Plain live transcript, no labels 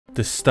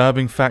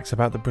Disturbing facts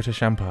about the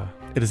British Empire.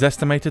 It is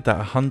estimated that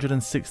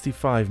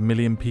 165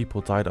 million people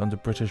died under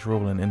British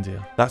rule in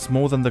India. That's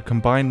more than the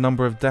combined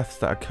number of deaths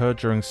that occurred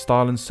during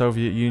Stalin's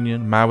Soviet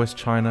Union, Maoist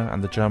China,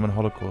 and the German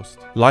Holocaust.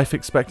 Life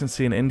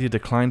expectancy in India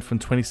declined from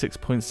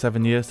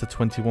 26.7 years to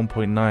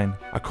 21.9.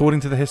 According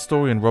to the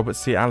historian Robert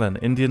C. Allen,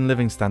 Indian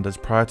living standards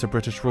prior to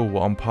British rule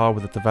were on par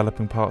with the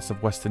developing parts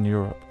of Western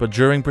Europe. But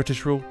during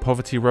British rule,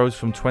 poverty rose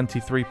from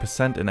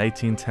 23% in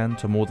 1810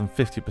 to more than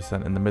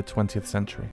 50% in the mid-20th century.